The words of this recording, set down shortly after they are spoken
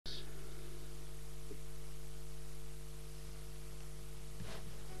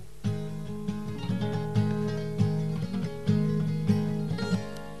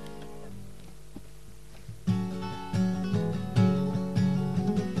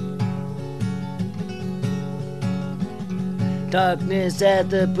Darkness at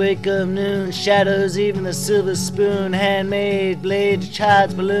the break of noon, shadows even the silver spoon, handmade blade to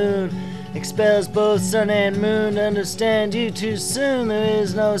child's balloon, expels both sun and moon. To understand you too soon, there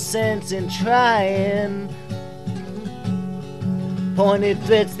is no sense in trying. Pointed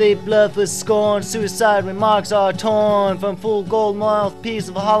threats they bluff with scorn, suicide remarks are torn from full gold mouthpiece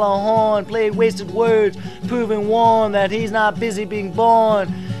of hollow horn. Played wasted words, proving warm that he's not busy being born,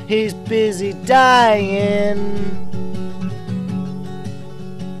 he's busy dying.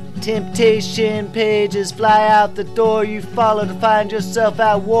 Temptation pages fly out the door you follow to find yourself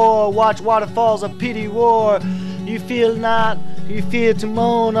at war. Watch waterfalls of pity roar. You feel to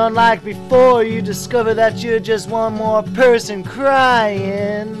moan unlike before. You discover that you're just one more person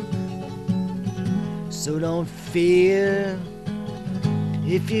crying. So don't fear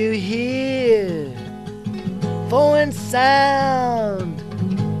if you hear foreign sound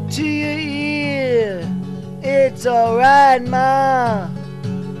to your ear. It's alright, ma,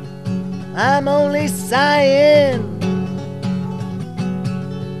 I'm only sighing.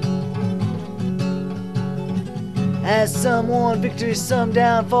 As some won victory, some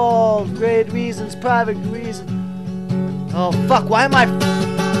downfall. Great reasons, private reason. Oh fuck, why am I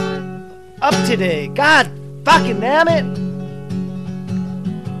up today? God fucking damn it!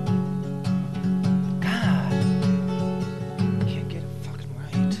 God, can't get it fucking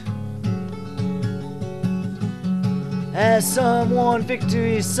right. As some won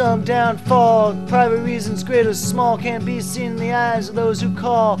victory, some downfall. Private reasons, great or small, can't be seen in the eyes of those who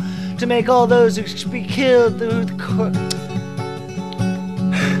call to make all those who should be killed through the